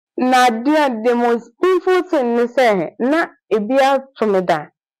na the most painful thing is say na ebia to me da.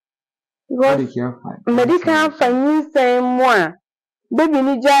 Because medical fanyi say mo baby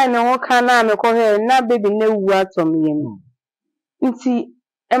ni jai na ho kana me ko he na baby na wu atom yem. Nti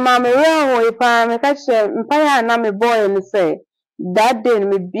e ma me re ho ipa me ka che mpa ya na me boy ni say that day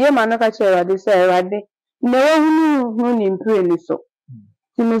me bie ma no ka che Rade say Rade na hu ni mpre ni so.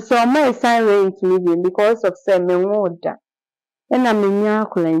 Ti me so my sign way into me because of say me wo da. Na me nya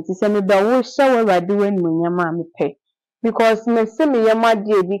akola nti say me ba wo hye wo Rade wan mu nya ma me pe. Because me se me yama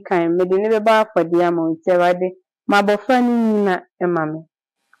de ebi kan me de ne be ba afode ama nti Rade ma bofra ni nyina e ma me.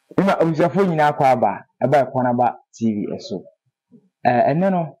 Ina obusafo nyina akwa aba eba ekwana ba TV eso. Ene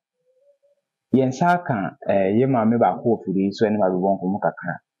no yensa kan ye ma me ba ko ofiri so ene ma be bonko mu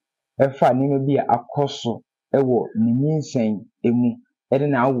kakra. Efa ni me bi akoso ewo ni nyinsen emu ede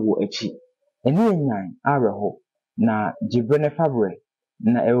na awo achi. Ene enyan areho na jibre ne fabre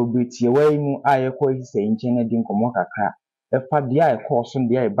na eobitie wai mu aye ko hise nche na di nkomo kakra. Efa dia ekoso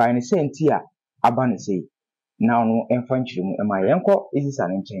dia ban ne senti a aba ne sei. Na ono emfa nchiremu ema yenko isisa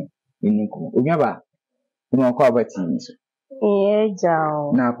ne nchen ni nkomo. Obiaba ni akwa aba TV so.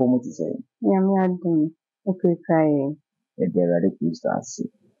 Jao. Na ko muti say. Nyame adum. Okay kai. Ebe Rade Kristo ase.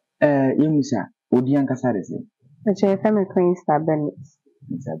 Imusa odi ankasa de say. Eche fami Queen Star Bennett.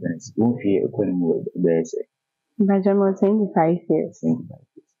 Mr. Bennett. Won fie ekwenu be say. Benjamin 25 years. 25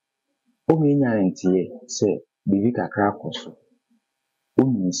 years. O me nya ntie say bibi kakra akoso. O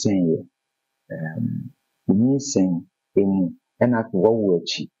nyi senye. Nyi sen emu ena ko wo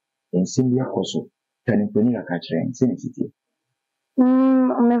achi. Ensim bi akoso. Taniponi aka kire nse ntitie.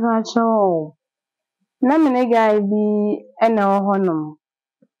 Me va cho. Na me ne guy bi ena ohonum.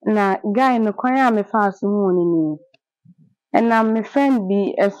 Na guy no kwan a me fa so hu ni. Ena me friend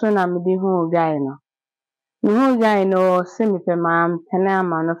bi eso na me de hu guy no. Me hu guy no se me pe ma pena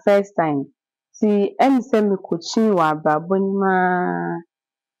ma no first time. Si em se me kochi wa brabo ni ma.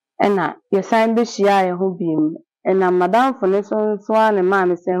 Ena ye sign be shia ye hu bi mu. Ena madam for ne so ne ma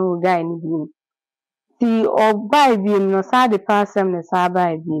me se hu guy ni bi. Si obai bi mu no sa de passem ne sa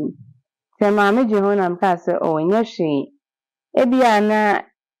bai bi mu. Se ma me je ho na mka se o nya hwe. Ebia na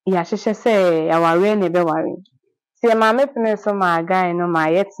ya hyehye se ya ware ne be ware. Se ma me pene so ma guy no ma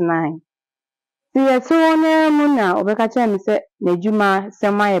yet nine. Si yetu wona mu na obeka cha mi se na djuma se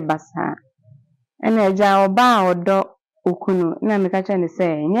ma ye basa. Ena eja oba odo okunu na me ka cha ni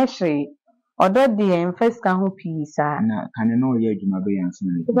se nya hwe. Odo de mfa sika ho pisa. Na kane no ye adwuma be yanse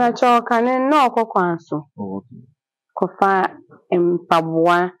na. Ba cho kane no okokwan so. Oh okay. Kofa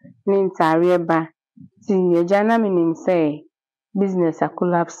mpaboa ni ntare ba. Ti eja na me nim se business a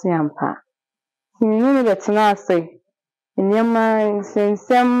collapse ampa. Ti ni betena ase. Nyama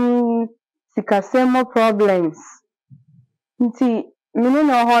sensem sikasemo problems. Nti mini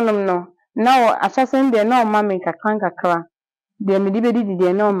no honum no. Now asasem de na o ma me kakra. De me di bedi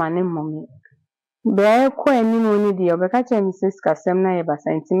de na o ma ne momme. Be ko enimu ni de obeka cha mi sikasem na ye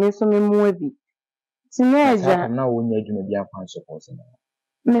basa nti me so me mu abi. Ti na eja na wo nya adwuma bi akwan so ko se na.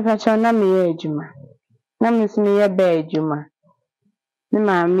 Me fa cha na me ye adwuma. Na me so me ye ba adwuma. Me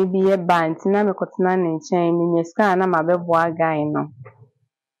ma me bi ye ba nti na me kotena ne nchen me nya ska na ma beboa guy no.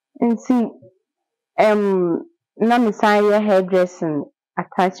 Nti na me san ye hairdressing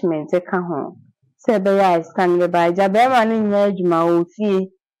attachment e ka ho. Se be ya scan be ba ja be ma ne nya adwuma o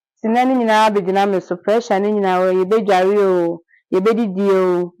fie. Ti na ni nyina abegina me so pressure ni nyina o ye bedware o ye bedidi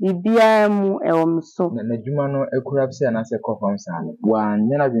o bibia mu e o mso. Na adwuma no ekurapse na se kofam sa no. Wa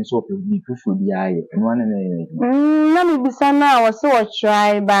nya na bi so ope bi fufu bi aye. No na na me bisa na wo so wo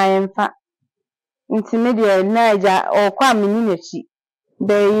try by emfa. Nti me de na ja o kwa me ni nachi.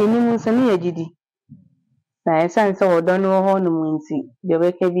 Be yi ni mu so ne yagidi. Na esan se wo do no ho no mu nti de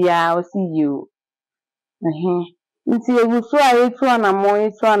beka bia o si yi o. Nti egusu a yetu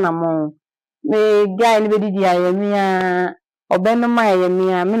anamon. Me guy ni bedidi ayemia obeno ma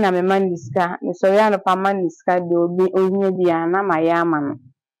ayemia me na me maniska me so ya no pa maniska de obi ohia bia na ma ya ama no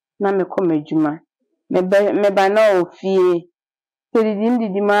na me kọ medjuma me ba na ofie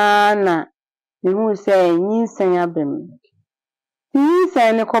didi ma na me hu se nyinsan abem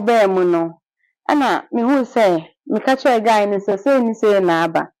nyinsan ne ko ba mu no ana me hu se me ka che guy ni se ni se na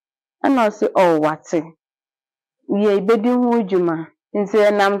aba ana o se o wate ye ibedi hu djuma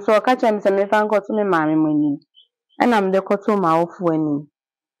nse nam so ka che me se me fa nkoto me maame mani ana me de koto ma ofu ani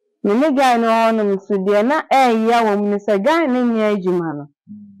me guy no no so de na ya wo mu se guy ni nya djuma no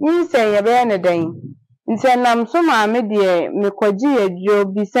nse ye be ne dan nse nam so maame de me kwaji adwo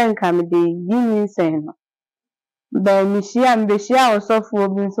bi senka me de yin nse no ba mi hia mbehia osofo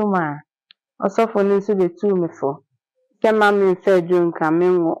obi nso ma osofo ni nso de tu me fo ke ma me fa adwo nka me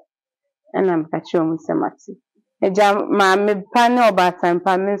ngo ɛna meka kyerɛ ɔmo sɛ mate agya maame pa ne ɔbaatan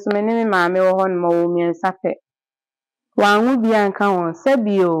pa me nso me ne me maame wɔ hɔ nom ɔwɔ mmiɛnsa pɛ wanwo bi anka wɔn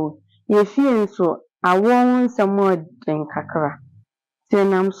sɛbio yɛfie nso awoɔ ho nsɛm ɔden kakra nti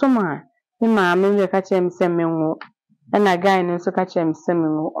nam so ma me maame bɛka kyerɛ me sɛ menwo ɛna guy no nso ka kyerɛ me sɛ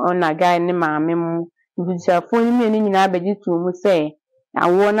menwo ɔna guy ne maame mu mbusuafoɔ no mmienu nyinaa bɛgye too mu sɛ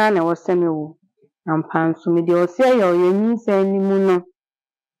awoɔ no na ɛwɔ sɛ mewo ampa nso mede ɔse ɛyɛ ɔyɛ nyinsɛn no mu no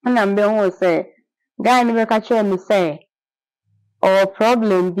ɛna mbɛhu sɛ guy no bɛka kyerɛ me sɛ ɔwɔ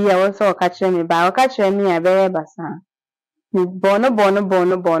problem bi a wɔsɛ ɔka kyerɛ me ba ɔka kyerɛ me a ɛbɛyɛ basaa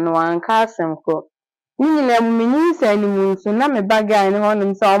bɔno wanka asɛm kɔ ne nyinaa mu me nyinsɛn no mu nso na me ba guy no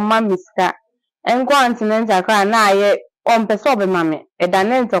hɔnom sɛ ɔmma me sika ɛnkɔ antinenta koraa na ayɛ ɔmpɛ sɛ ɔbɛma me ɛda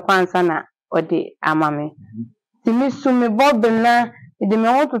ne ntɔkwa ansa na ɔde ama me nti me so me bɔ bena de me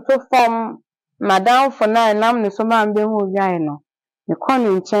ho toto fam madamfo na nam ne so ma mbɛhu guy no me kɔ ne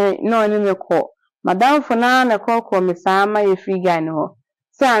nkyɛn na ɔne me kɔ madamfo na kɔ me saa ma yɛ free guy no hɔ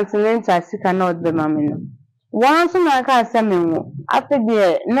sɛ antinenta sika na ɔde bɛma me no wɔn nso na aka asɛ me wo afɛ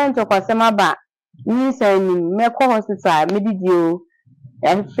deɛ ne ntɔkwasɛm aba nyinsɛn nim mɛkɔ hospital medidi o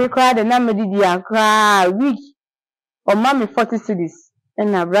ɛfɛ koraa de na medidi akraa week ɔma me 40 cedis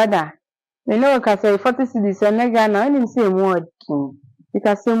ɛna brother me ne ɔka sɛ 40 cedis ɛnɛ Ghana ɔnim sɛ emu ɔden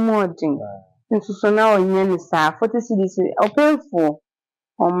sika sɛ emu ɔden nso so na ɔnyɛ ne saa 40 cedis ɔpɛnfo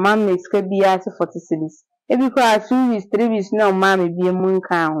ɔma me sika biara sɛ 40 cedis ebi koraa 2 weeks 3 weeks na ɔma me bia mu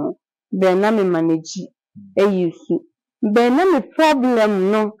nka ho bɛn na me manage ɛyi su bɛn na me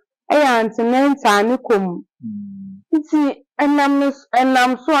problem no ɛyɛ antinenta ne kom nti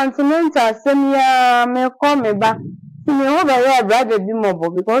ɛnam so antinenta asɛm ya me kɔ me ba me ho bɛyɛ brother bi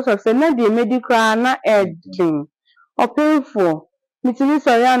mɔbɔ because of sɛ na deɛ medi koraa na ɛden ɔpɛnfo mitimi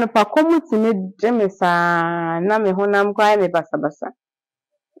sɔre anopa kɔm timi de me saa na me honam koraa me basabasa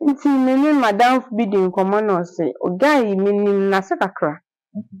nti me ne madam bi di nkɔmmɔ na ɔsɛ ɔga yi menim na se kakra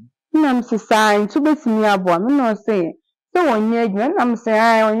nam se saa nti betimi aboa me na ɔsɛ sɛ wɔnyɛ adwuma nam sɛ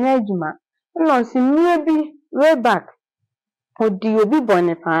ai wɔnyɛ adwuma na ɔsɛ mmea bi way back odi obi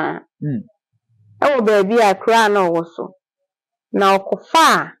bɔne paa ɛwɔ baabi a koraa na ɔwɔ so na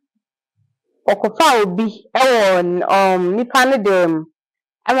ɔkɔfa obi ɛwɔ nipa ne dem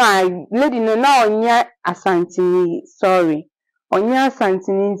ama lady no na ɔnyɛ asantini sorry ɔnyɛ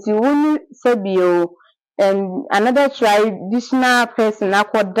asantini nti woni sɛbio another traditional person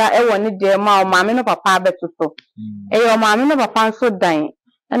akɔda ɛwɔ ne dem a ɔmaame no papa abɛto so ɛyɛ ɔmaame no papa nso dan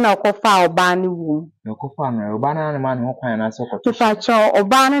ɛna ɔkɔfa ɔbaa ne wom ɔkɔfa no ɔbaa na ne ma ne ho kwan na sɛ kɔto tufakyɛ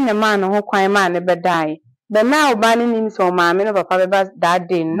ɔbaa no ne ma ne ho kwan ma ne bɛdae bɛma ɔbaa no nim sɛ ɔmaame no papa bɛba that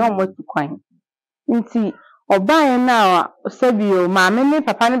day na ɔmɔtu kwan nti ɔbaa yɛ na sɛbio maame ne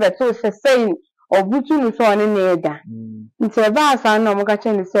papa no bɛto sɛ sɛn ɔbutu no sɛ ɔne ne ɛda nti ɛbaa saa na ɔmo ka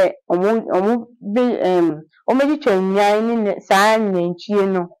kyerɛ ne sɛ ɔmo gyitwa nnwan ne saa nyantwie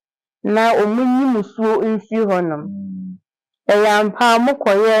no na ɔmo nyi musuo mfiri hɔ nom ɛyɛ ampa mo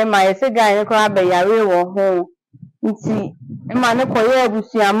kɔyɛ ma yɛsɛ guy ne koraa bɛyare wɔ ho nti ma ne kɔyɛ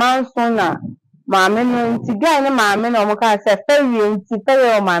abusuaman so na maame no nti guy ne maame na ɔmo ka sɛ fɛwie nti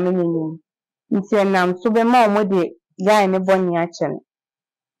fɛwie maame no nim nti ɛnam so bɛma ɔmo de guy ne bɔne akyɛ no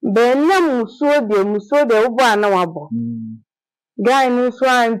bɛnam musuo de wobɔ a na wabɔ guy no nso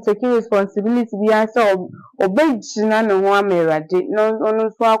an take responsibility bi asɛ ɔbɛgyina ne ho ama Awurade na ɔno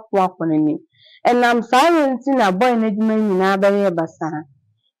nso akɔ n'anim ɛnam saa nti na boy no adwuma nyinaa bɛyɛ basaa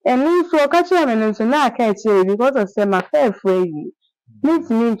ɛno nso ɔka kyerɛ me no nso na aka kyerɛ because of sɛ mafɛɛfo awie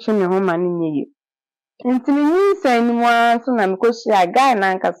mentumi ntwe me ho ma no nyɛ yie nti me nyinsɛn no mu ara nso na mekɔhyia guy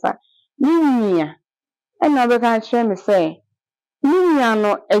nankasa ne nua ɛna ɔbɛka kyerɛ me sɛ ne nua no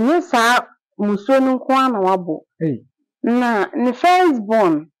ɛnyɛ saa musuo no nko ara na wabɔ na ne first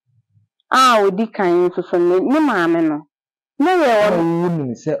born a odi kan nso so ne maame no na yɛ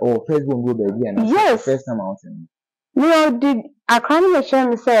ɔno sɛ first born go baabi ana yes first time out ne ɔdi akra no bɛkyerɛ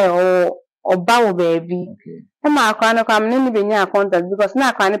me sɛ ɔba wɔ baabi ɛma akra no kwam ne ne bɛnya contact because na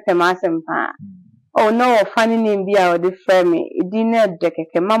akra no pɛ ma asɛm paa na ɔfa ne name bi a ɔde frɛ me edi na ɛdɛ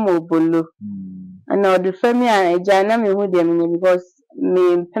kɛkɛ mama obolo na ɔde frɛ me a agya na mehu deɛ menyɛ because me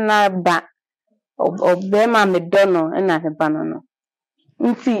mpena ba ɔbɛma me dɔ no ɛna ne ba no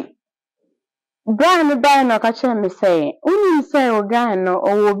nti guy no ba na ɔka kyerɛ me sɛ wonim sɛ o guy no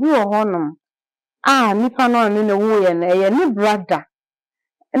ɔwɔ obi wɔ hɔnom a nipa no ɔne ne woyɛ no ɛyɛ ne brother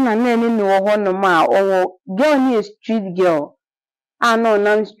ɛna na ɛne ne wɔ hɔnom a ɔwɔ girl ne yɛ street girl a na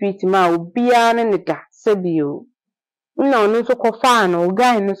ɔnam street ma obiara ne ne da sɛbio na ɔno nso kɔfaa no o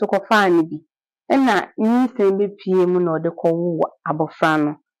guy no nso kɔfaa no bi ɛna nyinsɛn bepie mu na ɔde kɔwo abɔfra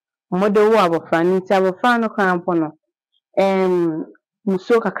no ɔmɔde wo abɔfra no nti abɔfra no krampo no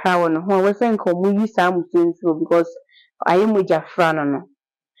musuo kakra wɔ no ho wɔsɛ nka ɔmo yi saa musuo nsuo because ayɛ mogya fra no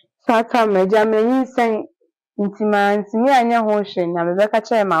saa time agya menyi nsɛn nti ntumi anya ho hwɛ na mebɛka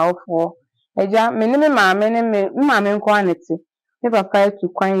kyerɛ m'awofoɔ agya me ne me maame nko anete me papa atu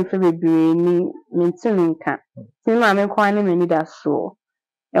kwan mfe bebree ni mente no nka me maame nko ane m'ani da so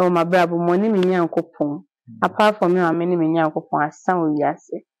ɛwɔ m'abrabɔ mu ne me Nyankopɔn apart from me maame ne me Nyankopɔn asa wɔ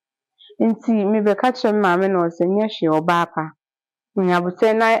wiase nti mebɛka kyerɛ me maame na ɔsɛ nyɛ hwee ɔbaa pa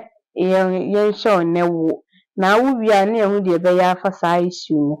nyabotɛ na yɛnhyɛ ɔnɛ wo na awo wie a ne ɛho deɛ ɛbɛyɛ afa saa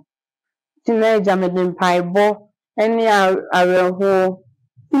issue no ti na agya mede mpaebɔ ɛne awerɛhoɔ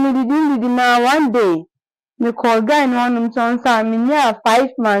ti medidi na one day me call guy no ɔnom tɔn sa me nya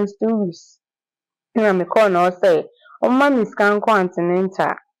 5 months 2 weeks na me call na ɔsɛ ɔma me sika nkɔ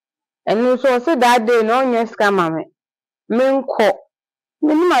antinenta ɛno nso ɔsɛ that day na ɔnyɛ sika ma me menkɔ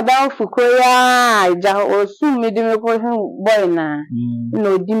me ni madam fukuro ya agya ɔsum me de me kɔ boy na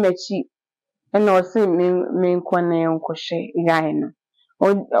odi m'akyi ɛna ɔsɛ me nkɔ na nkɔhwɛ guy no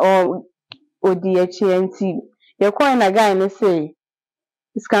odi akyi nti yɛkɔɛ na guy no sɛ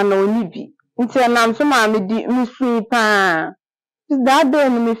sika na oni bi nti ɛnam so ma me di me sui pa that day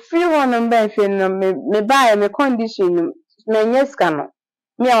no me free one number fe no me buy me condition no me nyɛ sika no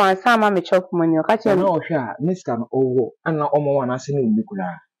me a wan sa ma me chop money o ka kyerɛ na ɔhwɛ a ne sika no ɔwɔ ana ɔmo wana se ne ndi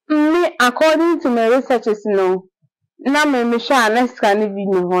kura me according to my researches no na me hwɛ a na sika no bi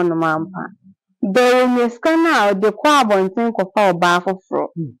ni ho no mampa there me sika na de kwa abonten kofa ɔbaa foforo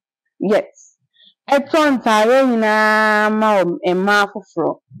yes ɛtɔ ntaare nyinaa ma ɛma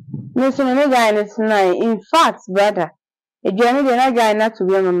foforo me so me guy no tonight in fact brother aduane de na guy na to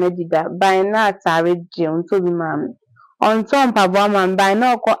we ma medida by na atare je onto bi ma me on top mpaboa ma by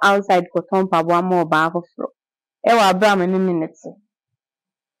na ọkọ outside ko tom mpaboa ma ọba afoforo e wa abra me ne minute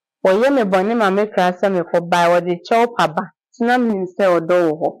oye me boni ma me kra se me ko by wo de chew paba tina me se odo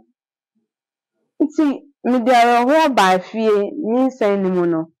wo ho nti me de ho ba fie ni nsan ni mu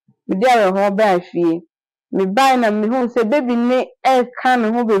no me de ho ba fie me by na me hu se baby ne e ka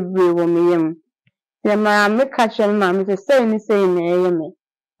me ho bebre wo me yam ya ma me ka kyerɛ ma me sɛ ni sɛ na ɛyɛ me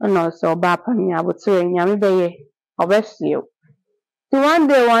na ɔsɛ ɔba pa me abotre nya me bɛyɛ ɔbɛfie ti one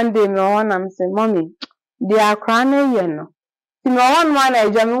day me ɔhɔ na me sɛ mommy de akra na yɛ no ti me ɔhɔ no na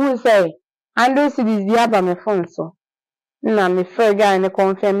agya me hu sɛ 100 cedis bi aba me phone so na me frɛ guy ne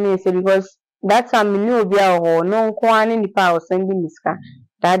confirm me say because that time me ni obi a ɔhɔ no nko ani nipa a ɔsɛn bi miska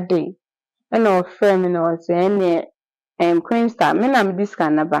that day na ɔfrɛ me na ɔsɛ ɛne Queen Star me na me diska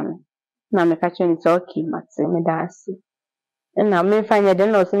na ba me na me catch you say okay mate me da ase na me fanya de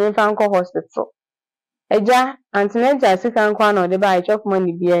no so me fa nko hospital eja antenatal sika nko na de ba chop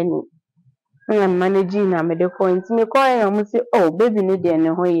money bi ani na manage na me de ko nti me ko ya mo say oh baby ne de ne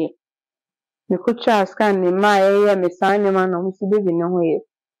ho ye me ko twa scan ne ma ye me san ne ma no mo say baby ne ho ye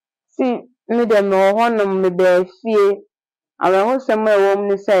si me de me ho no me be fie awe ho sem e wo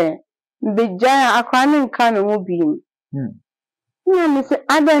mo say be ja akwa ne nka ne ho bi na me say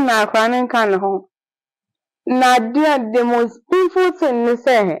adan na akwa ne nka ne ho na the most painful thing ne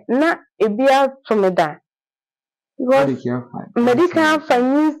say na ebia to me da medical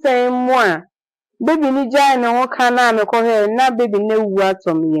fanyi say mo a baby ni jai na ho ka na me ko he na baby na wu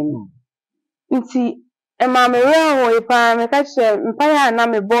atom yem nti e ma me re ho ipa me ka che mpa ya na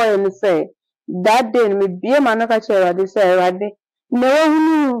me boy ni say that day me bie ma na ka che rade say rade na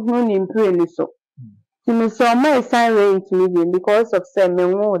hu ni mpire ni so ti me so my sign rent me because of say me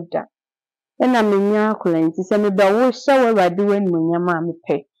wo da na me nya akola nti say me ba wo hye wo rade wan mu nyama me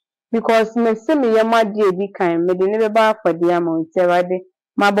pe because me se me yama de ebi kan me de ne be ba afode ama nti rade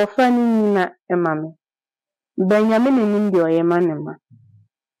ma bofra ni nyina e ma me Benjamin ni ndi oyema ne ma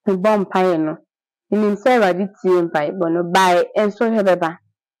me bom pae no ni say rade tie mpai bo no bai enso hebeba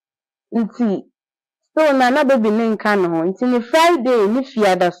nti so na baby ne nka no nti ni Friday ni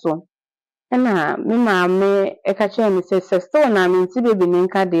fiada so na me ma me e ka che me say so na me nti baby ne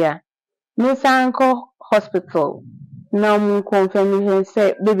nka de a me sanko hospital na mu confirm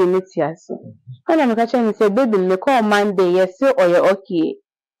say baby ne tiaso ana me ka che me say baby ne call Monday yes oye okay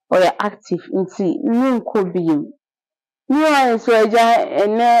oye active nti ni nko biem ni wa so eja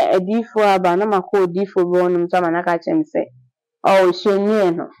ene edifo aba na mako edifo bo no mtama na ka che me say oh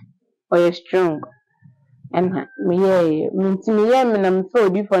shenye no oye strong and me ye me na me so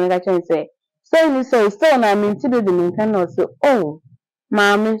edifo na ka che me say ni say so na me nti baby ne nka no so oh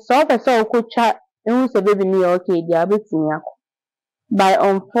Mami, so person ko cha ehun se baby ni okay dia betimi akọ. By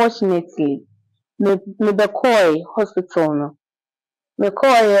unfortunately, me the call hospital no. Me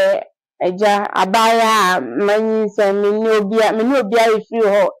call eja abaya manyi se me ni obi a ifiri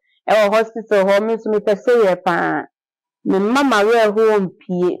ho e hospital ho me so me pese ye pa. me mama real home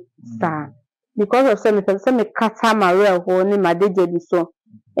pie sa because of say me kata ma real home ni ma deje bi so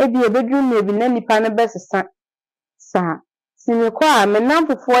e bi bedru na bi na nipa na besesa sa si me kwa me nam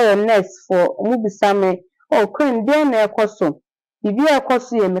fofo ye nurse for mu bisa me oh queen dey na ekoso bibi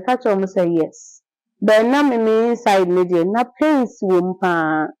ekoso ye me ka cho mu say yes but na me inside me dey na pains wo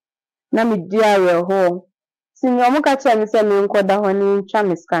mpa na me dia real home si me omo ka cho me say me nkoda ho ni twa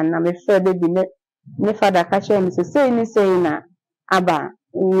me scan na me fe baby ne father ka cho me say ni say na aba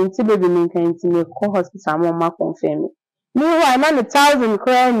nti baby ni kan ti me ko hospital mo ma confirm me why na 1,000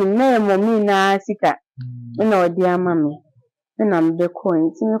 cry ni na mo mi na sika na odi ama me na me ko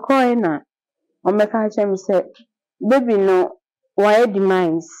nti me ko na o me ka che me say baby no why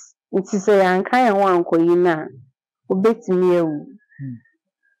demands nti say anka ya ho ankoyi na obetimi ewu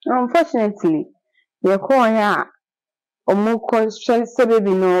unfortunately ye ko ya omo ko say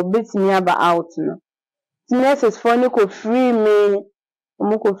baby no obetimi aba out no nurses for ni ko free me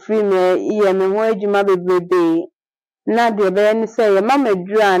omo ko free me iye me ho adwuma bebrebe na de be ni say ye mama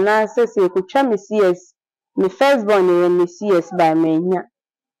dura na say ko twa me CS me first born ye me CS by me nya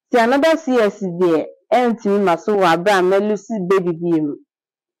ti another CS there entimi maso wa bra me lucy baby bi mu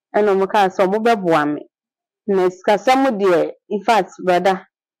eno mo ka so mo beboa me na skasam de in fact brother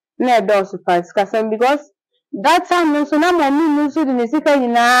na do so fast skasam because that time so na mommy so the sika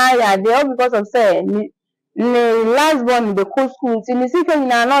nyina ya there because of say ni last born the school ti ni sika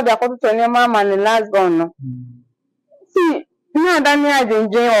nyina na do akoto ni mama ni last born no see na dan ya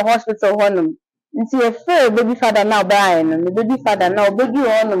jenje o hospital honum nti e fe baby father na buy no the baby father na obedu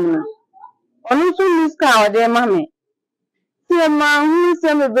honum no onu so ni ska o de mama see ma hu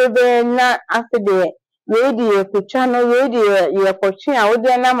se me bebe na after the ready e ko chano ready e ko twi a wo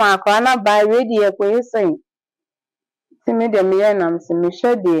de na ma akwa na buy ready e ko yin ti me de me ya na me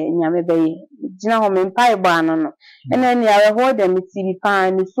hwe de nyame bayi gina ho me mpa ibo ano no ena ni awe ho de me ti bi pa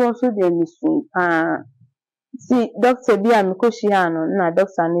ni so de me su pa si doctor bi a me ko shi ano na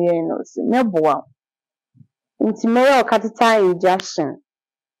doctor no ye no si me boa nti me yo catheter injection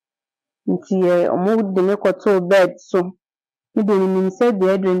nti omo de me ko to bed so me de ni se de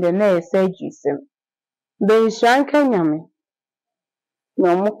edun de na surgery sem be shanka nyame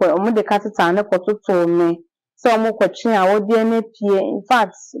na omo de catheter ne ko to me so omo ko twe a wo de na pie in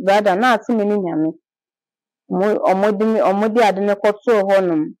fact brother na ati me ni nyame omo de ade ne ko to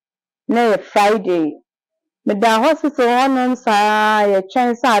honum na ye Friday me da hospital honum sa ye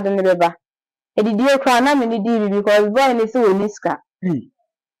twen sa ade ne beba edidi ekra na me ni di because boy ni say oniska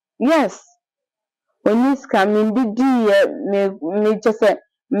yes oniska me di me just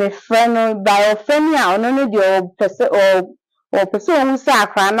me friend by friend ya ono no de o pese o sa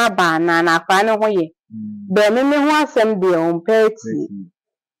akra na ba na akra ne ho ye be me ho asem de on peti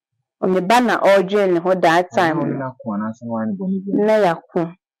on the banner origin ho that time na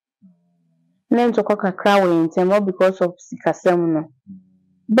yakko na ntoko kakra we ntem because of sikasem no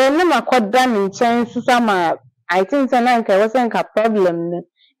be na makoda ni chen susa ma I think say na nka wasn't a problem no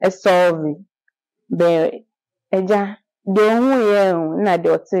e solve be eja de hu ye na de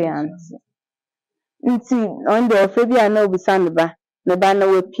ote yanti nti on the ofebia na obisa ne ba na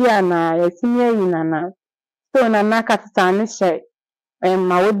we pia na yetimi yina na so na nakata ne she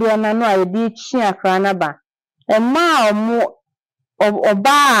ma wodi na no ayedi chi akra na ba ma omo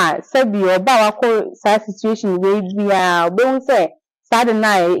oba sabi oba wako sa situation we bia obo say sad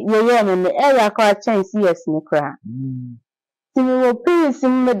na ye me e yakwa chance yes ne kra timi wo please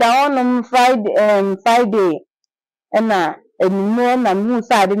me da on Friday na enimo na mu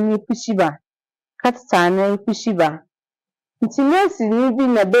sa de ni pushiba katata na pushiba nti nesi ni bi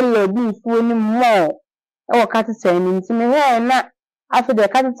na bello bi fu ni mo e katata ni nti me he na afi de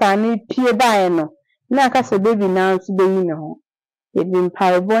katata ni pie bae no na aka se baby na nso be yi ne ho e bi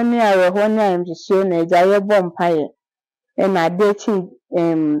mpai bo ni awe ho na am hye na eja ye bo mpai e na de chi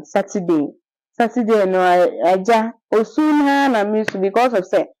Saturday no eja osun ha na miss because of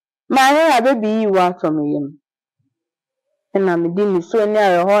say my hair baby you want from him na me di mi so ni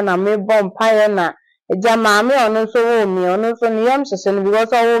awe ho na me bo mpai na eja maame ono so wo mi ono so ni yam hye no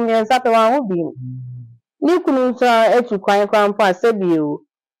because wo mi nsa pe wa ho bi ni kunu so etu kwan mpo asabi o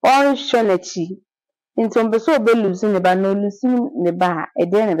on hye na chi nti mbe so be lose ne ba no lose ne ba e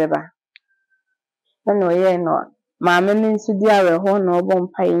de ne beba no ye no maame ni nso di awe ho na obo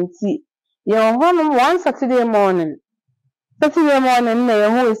mpai nti ye ho no one Saturday morning na ye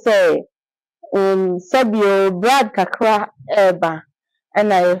ho say sabio brad kakra eba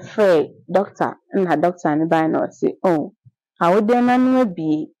and I free doctor na doctor ni by no say oh how dey na no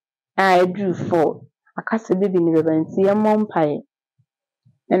bi I drew for akase baby ni beba nti ye mo mpai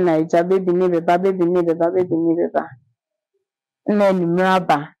and I ja baby ni beba na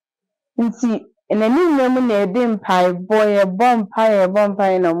nimraba nti na ninyam na ede mpai boy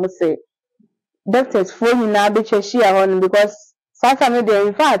bompai na mo say doctors for nyina be chehia ho no because sasa me dey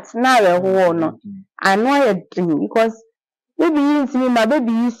in fact na we ho no ano ya dream because baby yi ntimi ma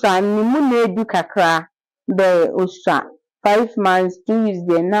baby yi so an ni mu na edu kakra be osua 5 months 2 weeks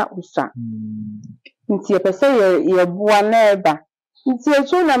dey na osua nti e pese ye boa na eba nti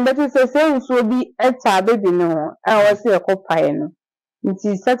echu na mbeti se nso bi eta baby no ho a wo se ekopae no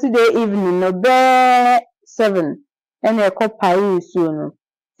nti Saturday evening no be 7 ene ekopae nsuo no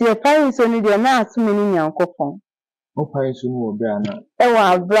ti e pae nsuo no de na atumi ni nyankopon o pae nsuo no wo bra na e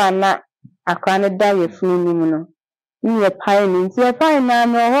wa bra na akwa ne da ye funu ni mu no ni e pae ni nti e pae na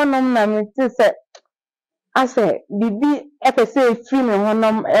no honom na me ti se ase bibi e pese free me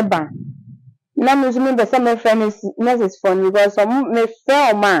honom eba na me zumi be se me friend nurses for because me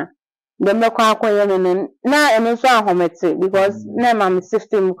fail ma the me kwa akoye no na eno so ahomete because na ma me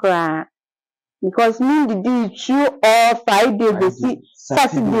system kra because me did 2 or 5 days go see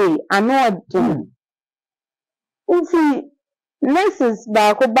Saturday ano nti nurses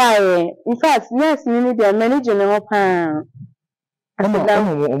ba ko bae in fact nurse ni dey manage no ho pa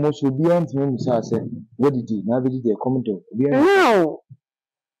almost will be anti me say what did he na be dey come do no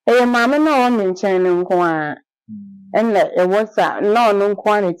mama na o me nchen nko a enle e wasa na no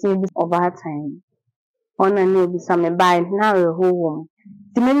nko a na tin bi over time ona na ebisa me bae na we ho wom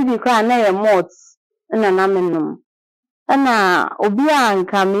ti me bi kra na ye mot na menum na obi a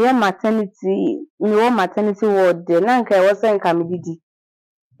nka me maternity me wo maternity ward de na nka e wasa nka me didi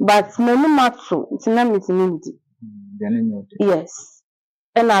but me no mato ti na me ti ndi yes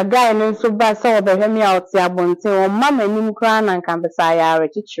na guy no so ba so obehwe me out ya bonte o mama nim kra na nka besa ya re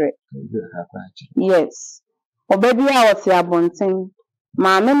chichire yes obebi out ya bonte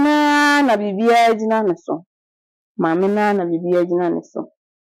maame na bibia agina ne so maame na bibia agina ne so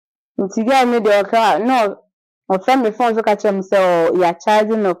nti guy me de oka no o family phone so ka chem say o ya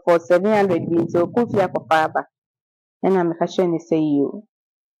charging no for 700 bi so ko fi akofa aba na me ka che ne say you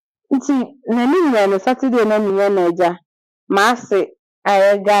nti na ni no Saturday na ni na eja ma se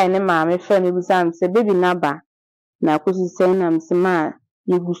aye guy ne maame fe me bi sam say baby naba na akosi say na msema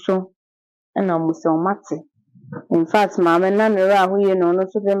yeguso na mo se o mate in fact maame na me ra ho ye no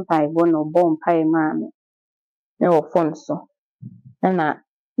so de mpai bo no bo mpai maame e wo phone so na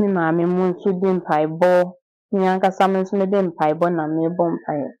mi maame mu nso de mpai bo nyanka sam nso me de mpai bo na me bo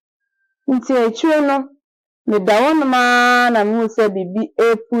mpai nti echuo no me da won ma na mu se bibi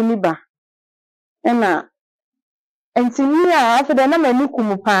epu ni ba na nti ni a afede na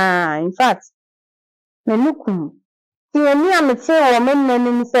manukum pa in fact manukum ti eni a mete wo me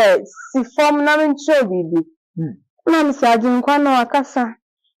nanim se si form na mencho bibi na me saji nkwa no akasa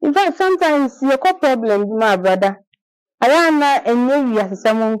in fact sometimes you got problem with my brother aya na enye wi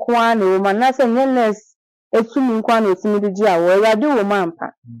asesem nkwa na wo ma na se nyeles etumi nkwa na etumi digi a wo ya de wo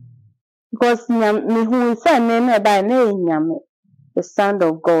mampa because me hu say na ba na enyame the sound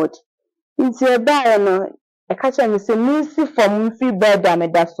of God nti e ba no e ka cha me se me si form fi bed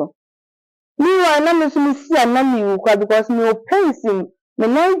ameda so me wa na me so me si ana me wu kwa because me o pensim me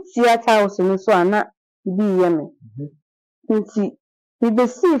 90,000 so ana bi ye me nti me be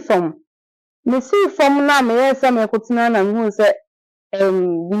si form na me yesa me kotina na hu se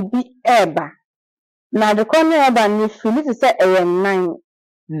bibi eba na de kono eba ni fili to say 9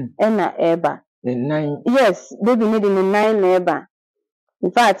 na eba 9 yes baby need 9 na eba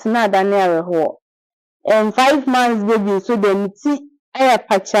in fact na Daniel ho 5 months baby so dem ti aya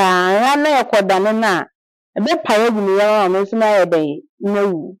pacha na yakoda no na ebe paye bi ni yawa me so na yede na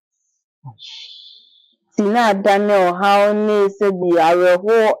wu ti na Daniel how ne se bi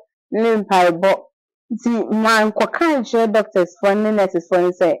areho ne mpaibo ti man ko kan che doctors for ne nurses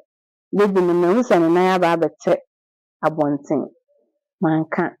for say baby no me se na ya ba bete abonten man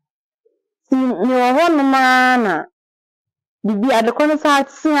kan ti ni ho no ma na bibi adekono sa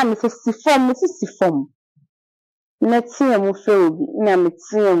tia me si form na tia mu fe obi na me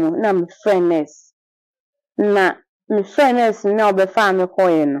tia mu na me friendness na me friendness na obefa me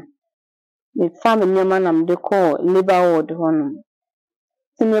koye no me family nyama na me de ko labor ward hono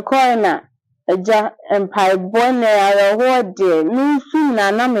ti me koye na eja empire boy na ya ho de me fi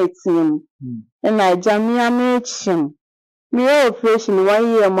na me tia mu na eja me amechim me operation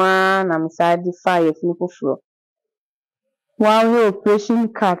 1 year ma na me sa di fire fi kofuro one operation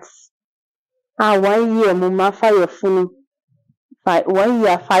cuts 1 year mo ma fire funu 1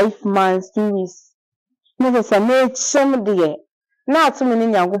 year 5 months 2 weeks no se me chem de na atumi ni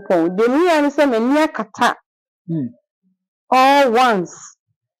nyagopon de mi an se me ni akata all once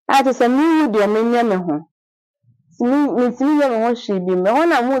at se me de me nya me ho me see me ho hwe bi me ho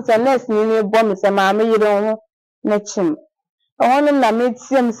na mo say nurse ni bo me say ma me yire ho na chim ono na me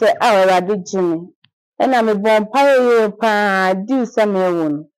tiem say awurade gimi na me bon paye pa di say me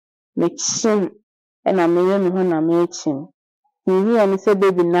won me chim na me ye me ho na me chim ni ya me say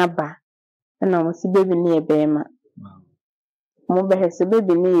baby na ba na mo si baby ni e be ma mo be he say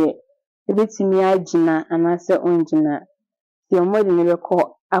baby ni ye ebetimi agina anase ongina ti omodi ni be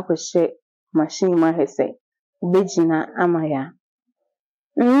ko akwhye machine ma hese begina amaya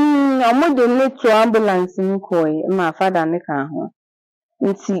omodi ni to ambulance ni koy ma father ni ka ho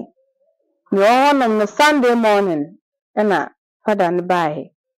nti me on Sunday morning na father ni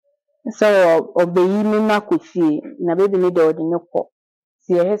bae so obeyi mi makofie na baby ni de odi ni ko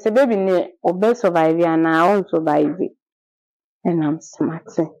ti hese baby ni obe survive na on survive and I'm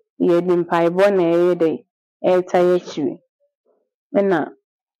smart ye di mpaibo na ye de taye chiri na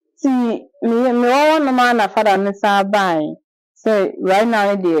ti me won ma na father ni sa bai say right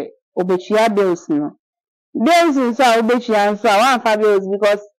now dey obetua bills no bills so obetua so wan fa bills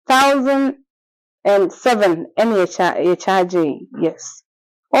because 1,007 and ye charge yes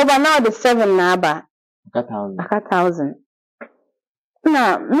over now the 7 na aba aka 1,000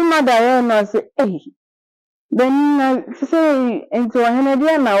 na me mother no say then say into one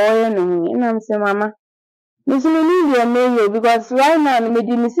dia na wo no na say mama this me need your mail because right now me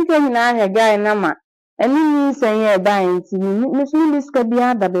di misika nyina ha guy na ma eni ni say ye buy nti me so misika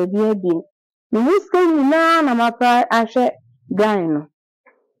bia da ba bia bi me misika nyina na ma pra ahwe guy no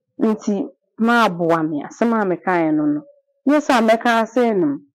nti ma aboa me asema me kan no yes ameka say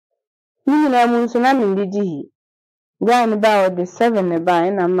no ni nyina mu so na me ndigi guy no ba o the 7 ne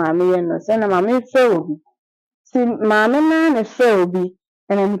ba na ma me ye no say na ma me fe obi si ma me na ne fe obi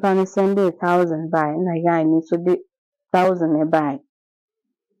and nipa no send 1,000 by na guy ni so de 1,000 e buy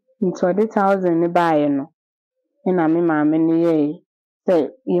nto de 1,000 e buy no na me maame ni ye say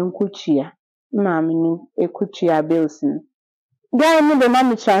yenkutua maame ni ekutua bills ni guy ni de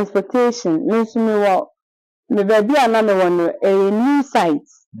ma transportation me so me wo me baby ana me wo no new site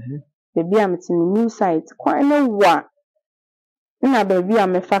baby am ti new site kwan no wa na baby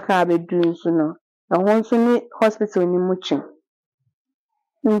am me faka be dun so no ehon so ni hospital ni muchi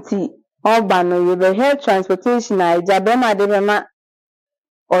nti oba no ye be health transportation na ijabe ma de be ma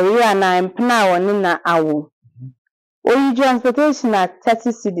oya na mpna woni na awo oyi transportation na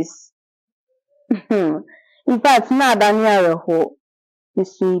 30 cedis in fact na adani areho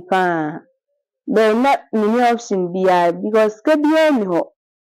isi pa be na mini option bia because kabia ni ho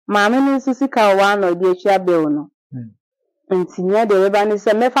maame ni nso sika wa na odi echi abe no nti nya de be ba ni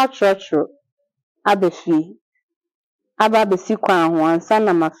se mefa trotro abefi aba besi kwa ho ansa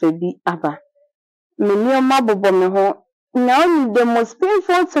na mafabi aba meni oma bobo me ho na only the most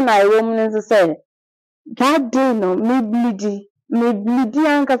painful thing I woman say that day no me bleedi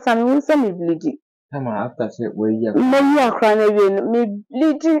ankasa me say me bleedi after say we ya akra na we no me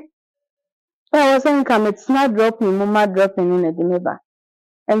bleedi I was saying come it's not dropping mama dropping in the meba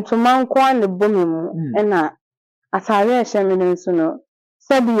entoma nko an bo me mu na atare a hye me nso no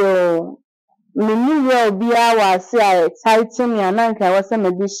sabi yo meni we obi a wa se a tighten ya na nka wa se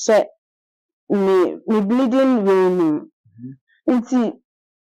me bi hye me bleeding way nti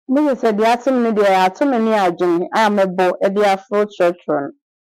me say the atom ni dey atom ni adwen amebo e dey afro churchron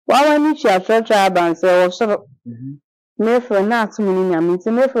wa wani chi church aban say wo so me fro na atom ni nyame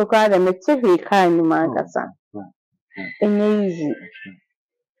nti me fro kwa da me tehwe kai ni man kasa enye easy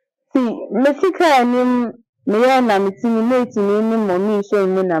see me sika ni me ya na me tini mate ni ni mo mi so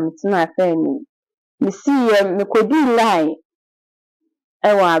mu na me tina afa ni me see me kodi lie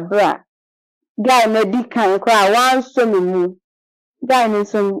e wa bra guy na di kan kwa wan so me mu guy ni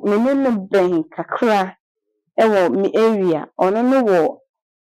so me no ben kakra e wo me area ono no wo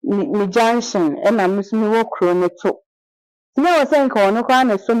me junction e na me so me wo kro ne to me wo sen ka ono kwa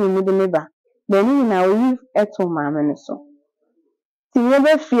na so me mu de me ba be ni na oyi eto maame ne so ti me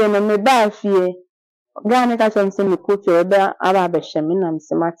be fie no me ba fie guy ni ka so me ko fie be aba be hye me na me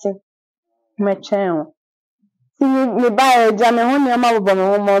se mate me chen o ti me ba e ja me ho ne ma bobo me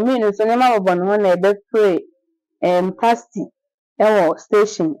ho mo mi no so ne ma bobo ne ho na e be pray pasty ewo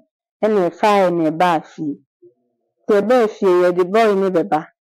station ene fire ne ba fi te be fi ye the boy ni beba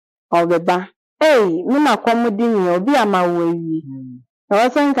o beba me ma komodi ni obi ama wo wi na wo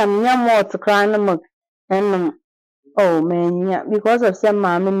sen kan nya mot kra na mo enum oh menya because of say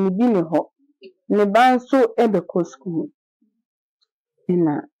ma me ni bi ni ho ne ban so e be ko school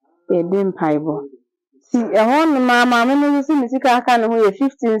ina e dem paibo si ehon ma me no si misika aka no ho ye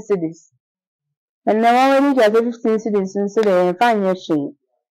 15 cedis and now when you get 15 cedis nso de fa nya hwe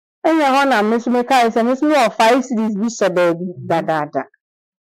Enya ho na mesume kai se mesume of 5 cities bi she baby dadada.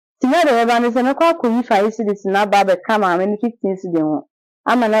 Tinya de beba ne se me kwa koyi 5 cities na ba be kama me 15 cities ho.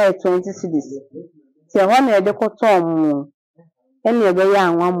 Ama na 20 cities. Ti ho na e de koto omo. Enya e be ya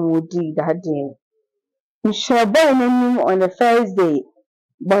anwa mo di dade. Nsho boy no on the first day.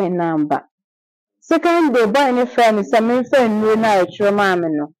 Boy number. Second day boy ne friend se me friend nu na e chiro ma me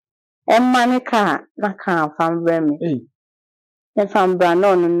no. Emma ne ka na ka fam bra me. E fam bra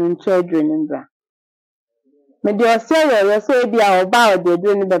no no ntu adru ne bra. Me de ose ye so e bia oba o de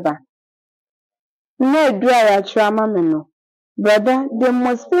adru ne beba. Na adru ya chiro ma me no. Brother, the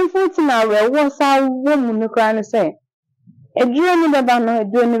most painful thing I was a woman no cry say. Adru ne beba no,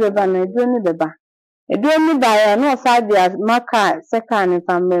 adru ne beba no, adru ne beba. Adru ne ba ya no sa dia maka second ne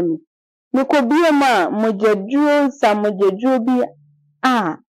fam bra me. Me ko bi ma mojedru sa mojedru bi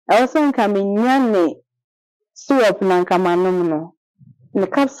I was nka me nya ne syrup na nka manom no ne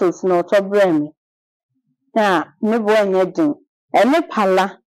capsules no to bra me me bo anya din e me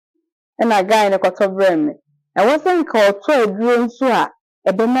pala na guy ne ko to bra me e was nka o to aduro nso a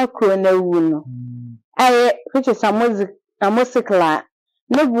e be makro na wu no aye which is a musical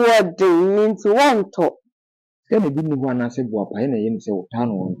me bo din into one to se ne bi ni ho anase bo apa na ye ne se wo ta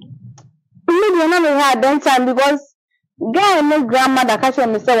no won me na me had that time because guy my grandmother catch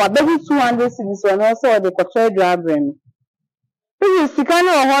me say wa baby 200 cities when also the control driver me if you can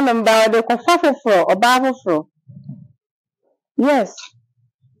no ho number the kofa for oba foforo yes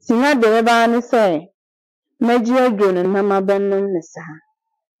sinya de ba ni say meji adwo na ma bennom ne sa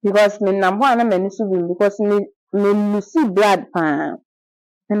because me nam ho na me ni so bi because me lucy blood pa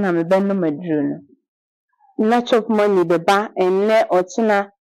na me bennom adwo no na chop money the ba enle ochina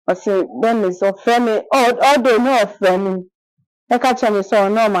ose dem is of friend although no friend e ka cheme so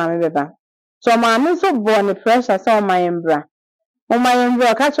no ma me beba so ma me so born the pressure so ma yembra o ma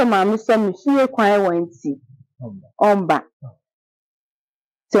yembra ka chema me so me fie kwan wanti omba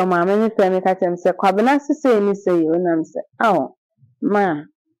so ma me me ka cheme se kwabena sese ni se yo na me se awo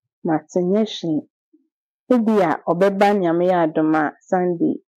ma tenyeshi ebia obeba nyame ya adoma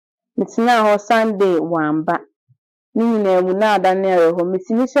Sunday mitina ho Sunday wamba ni nyina mu na ada na ho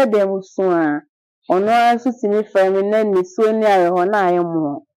mitini hye dem so a ono aso tini frame na ni so ni ho na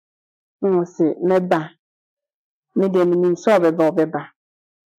ayemo no se meba me dem ni so obeba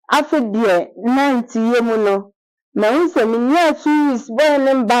afi de 90 yemu no na unse mi nya 2 weeks boy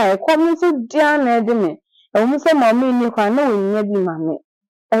ne mba e kom so dia na de me e mu se ma mi ni kwa na onya bi ma me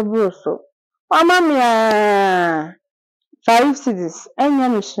ebro so mama mi a 5 cities enya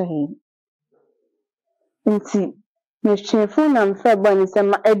mi shehi nti me chefu na mfe gba ni se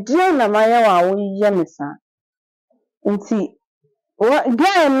ma edie na ma ya wa wo ye me sa nti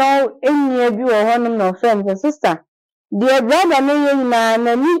guy no enye bi wo honom no friend sister the brother no ye na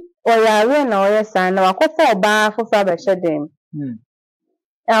ni oyare na oye san na wakofa oba fofa ba hyedem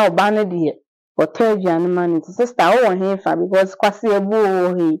oba no de oto aduane ma ni sister wo he fa because kwase ebu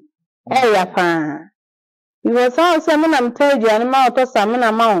wo he ya pa because how say me na mto aduane ma oto sa me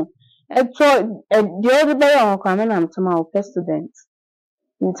na ma eto the other be on kwa me na mto ma o student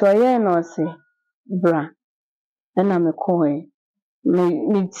nti oye no se bra na me koe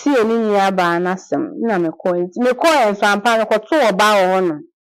me tie ni nya ba na sem na me koe nso ampa no koto oba wo no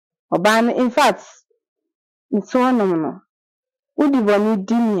oba no in fact nso no no udi boni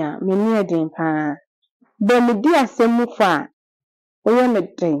dinia me ni edin pa be me di asem fa oye me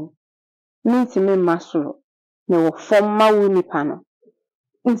den nti me masoro me wo fom ma wo nipa no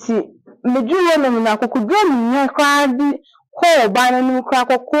nti me duwe no na kokudwa me nya kwa di ko oba no ni kwa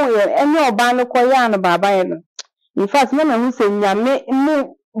kokko enye oba no koya no baba ye no in fact na hu se nyame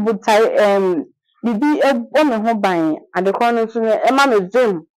mu butai bibi o me ho ban adekọ no so e ma me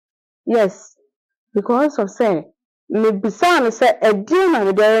dream yes because of say me bisa no say edi na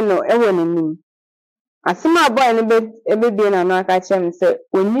me dere no e wo nanim asema boy no be na no aka chem say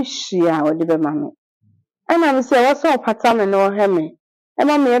oni hia o de be ma me ana me say wo so pata me no he me e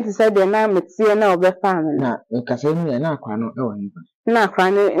ma me yet say de na me tie na obe fa me na ka se ni na akwa no e wo ni na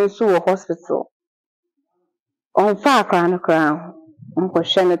akwa no enso wo hospital on fa akwa no kra onko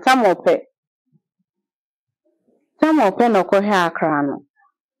hye ne tamope no ko he akra no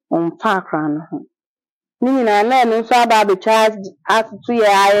on fa akra no ho ni na na nso aba be charge atutu ye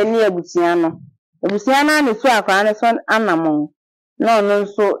aye ni abusia no na ne so akra no so anamon na ono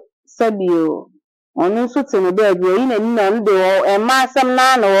nso sabio ono nso tene be abi yi na ni na ndo e ma asem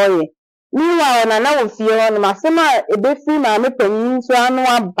na na wo ye ni wa ona na wo fie ho no masema ebefi ma me panyin nso anu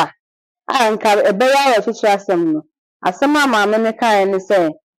aba anka ebe ya wo chichi asem no asem ama me ne kai ne se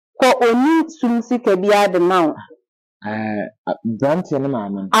ko oni sum sika bia de ma Branti no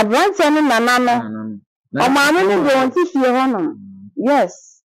mama. Abranteɛ no nana no. Ɔmaame no de wɔn ti fie hɔnom.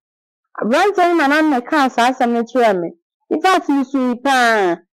 Yes. Abranteɛ no nana no ka saa asɛm no kyerɛ me. In fact, me so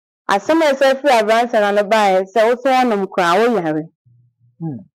pa asɛm a ɛsɛ firi abranteɛ no baeɛ sɛ wo sɛ hɔnom koraa wo yare.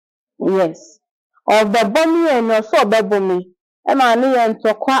 Yes. Ɔbɛbɔ me yɛ no so ɔbɛbɔ me. Ɛma ne yɛ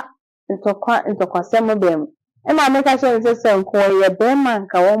ntɔkwasɛm bɛm. Ɛma me ka kyerɛ me sɛ nko yɛ bɛrima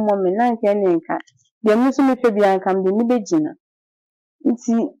nka wɔn mmɔ me na nka ne nka. Deɛ me nso mehwɛ bi anka me de me bɛgyina.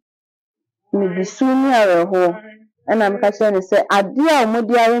 Nti me di su ne awerɛhoɔ. Ɛna me ka kyerɛ ne sɛ adeɛ a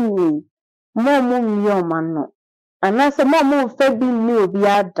ɔmode ara nie. Mo nwie ɔma no. Anaasɛ mo mfa bi ne obi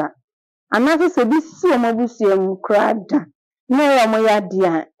ada. Anaasɛ sɛ bi si ɔmo abusua mu koraa da. Na yɛ ɔmo yɛ adeɛ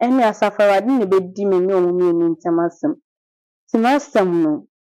a ɛne asafara de ne bɛdi me ne ɔmo mmienu ntam asɛm. Ti masɛm no,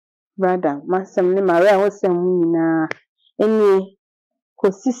 brother, masɛm ne mare a wɔsɛm nyinaa. Ɛne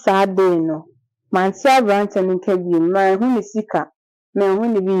kosi saa day no. Manti abranteɛ no nka bi ma ɛho ne sika. Ma ɛho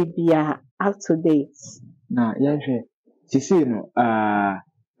ne bibia up to date. Na yɛhwɛ sisi no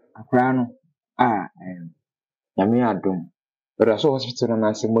akra no nyame adom. But so hospital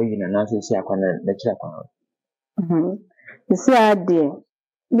na se mo yina na se akwana na kira kwa. Sisi ade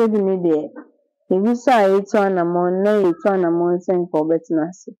baby me de. Ebi so a etu anamon na etu anamon se nko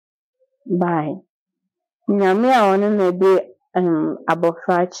betina se. Bye. Nyame a ono na de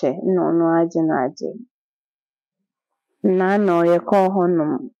abofra che na ono agye na agye. Na ye call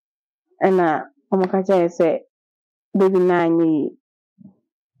honum. Ena omoka che se baby na anyi.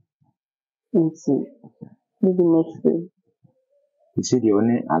 Nti baby next day. You said you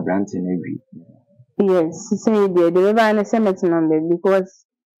only a brand in every. Yes, he said the baby na se number because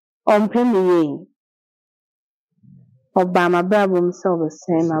on penny Obama brabo himself the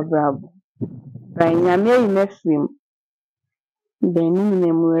same brabo. Right, nyame yi mefrim. Ben ni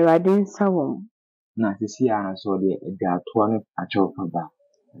nemu erade nsawom. Na sisi ya so de ato ne acho ba.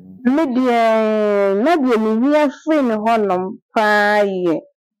 Me de me hia free ne honom pa ye.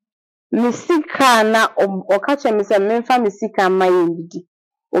 Me sika na oka che me se memfa me sika ma ye ndidi.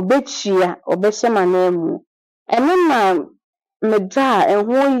 Obechia, obehye manemu. Eno na me da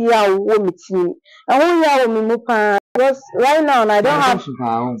ehwo ya wo mitimi. Ehwo ya wo mi mu pa. Because right now I don't have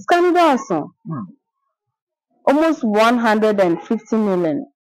scandals. Almost 150 million.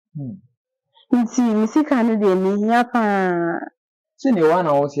 Nti misika no de me hia pa. So ne one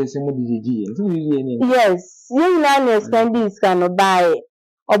hour say mo didi yes, you na spend this kind of buy.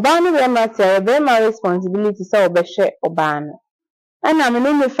 Oba no be matter, be my responsibility so obehwe oba no. And I'm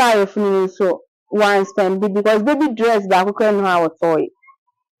no me fire funu so one spend because baby dress ba akoko no how toy.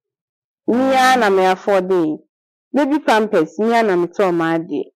 Me na me afford it. Baby pampers me na me to ma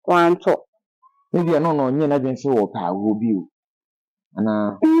de one to. Maybe no nye na dwen se wo pa wo bi o.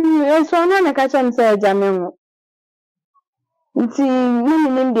 Ana so na na ka chem se jame ho. Nti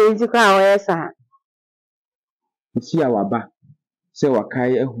minimum de ezi kwa wo yesa. Si awaba se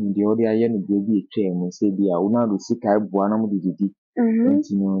wakai ehun de odi aye no bebi etwa mu se bi a wo na do sika ebua na mo didi.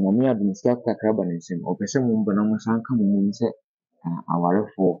 Nti no na me adun sika kakra ba nsem opese mo mba na mo sanka mo mu se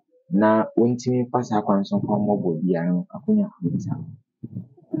awarefo na wontimi pasa akwanso kwa mo bo bia no akonya afisa.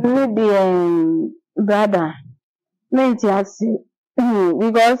 Me de brother menti ase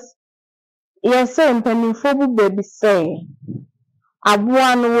because yes mpanimfo bu baby say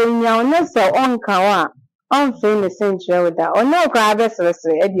aboa no wonya onye se onka wa onfe ne sentre weda onye okra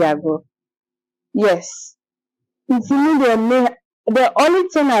abesese edi ago. Yes, it's me the only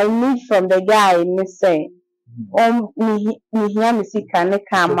thing I need from the guy me say me hear me sika ne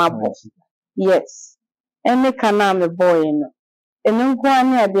ka mabo. Yes, ene kana me boy no ene nko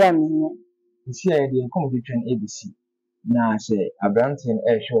ani ade amenya. Si aye de nkom betwen ABC na se abranten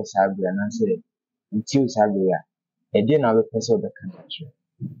show sabia na se ntiu sabia e de na be pese obeka tire.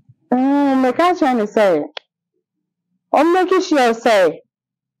 Me ka chan say on make sure say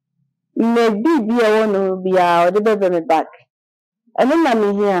me bibia wono bia o de bebe me back. Ene na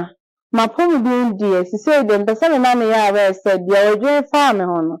me here ma pom bi die si say dem pese me na me ya we say dia odwe fa me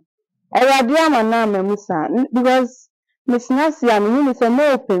ho no. Ewade ama na me musa because me sinasi am ni say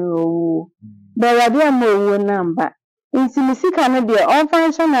no open o. Be ewade am owo namba. Nti me sika no de on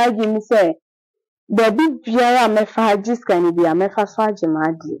function na agi me say the big biara me fa jiska ni bia me fa so agi ma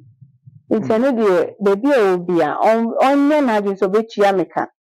ade. Nti no de baby o bia on na agi so be tua me ka.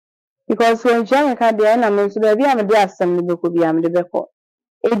 Because when Jamaica de na me so baby am de asem ni beko bia me de beko.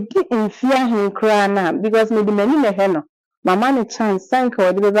 Edi infia hin kra na because me de mani me he no. Mama ne chance thank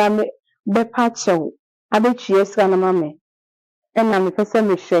o de be ba me be pachew. Abetue sika na mama. Na me pese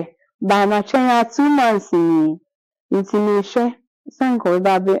me hwe. Ba na twen ya 2 months ni. Nti me hwe thank o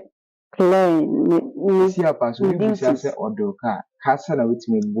ba be clear Si apa so you bisa say odoka kasa na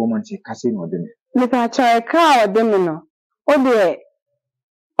wetimi woman say kasa na odene. Me pa try car or them no. O de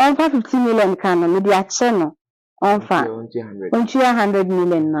on 50 million can no me di ache no. On fa. 100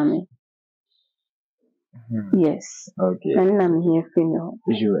 million na me. Yes. Okay. And I'm here for no.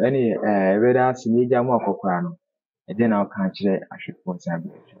 You any whether sinija mu akokora no. E dey na o kan kire ahwefo sabe.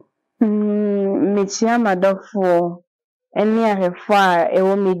 Me chia madofo any ahwefo a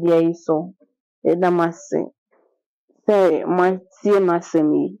ewo media yi so. E da mase. Say my tie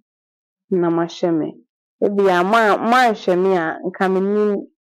masemi na mahweme. Ebi a ma hweme a nka menim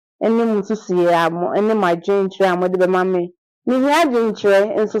ene mususu ya mo ene madwentre a mo de be ma me. Me hia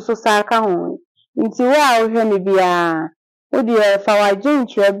dwentre enso so sa ka ho. Nti wo a wo hwe me bia wo de fa wa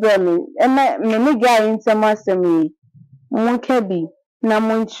dwentre bre me me me ga ntem asem yi. Mo ka bi na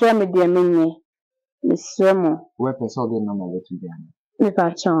mo ntre me de menye. Me sre mo. We person dey number wetu dey am. Me pa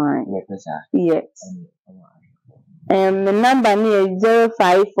chan. We person. Yes. The number is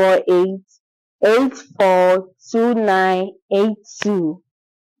 0548 842982.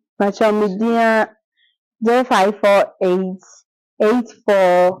 Pacha media 0548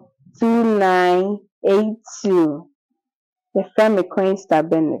 842982. The family Queensta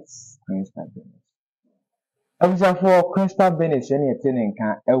Bennett. Queensta Bennett. Abisa for Queensta Bennett any thing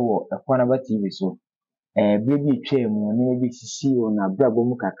nka ewo Ekwanaba TV so. Baby twa mu na bi sisi o na brabo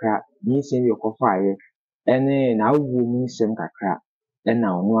mu kakra ni nsem yokofa aye ene na awu mu nsem kakra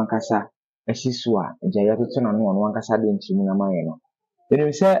na onu ankasa ahyiso a agya yatoto na no onu ankasa de ntimu na maye no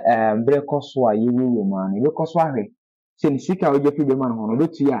enim se bre koso a yewu ma no be koso ahwe se ni sika o jefi be ma no no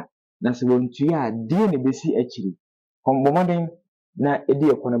betu a na se wontu a die ne besi akiri kombomoden na edi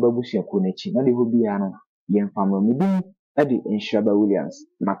Ekwanaba busuako na chi na de ho bia no ye mfamro medin edi Enshaba Williams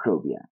Macrobia.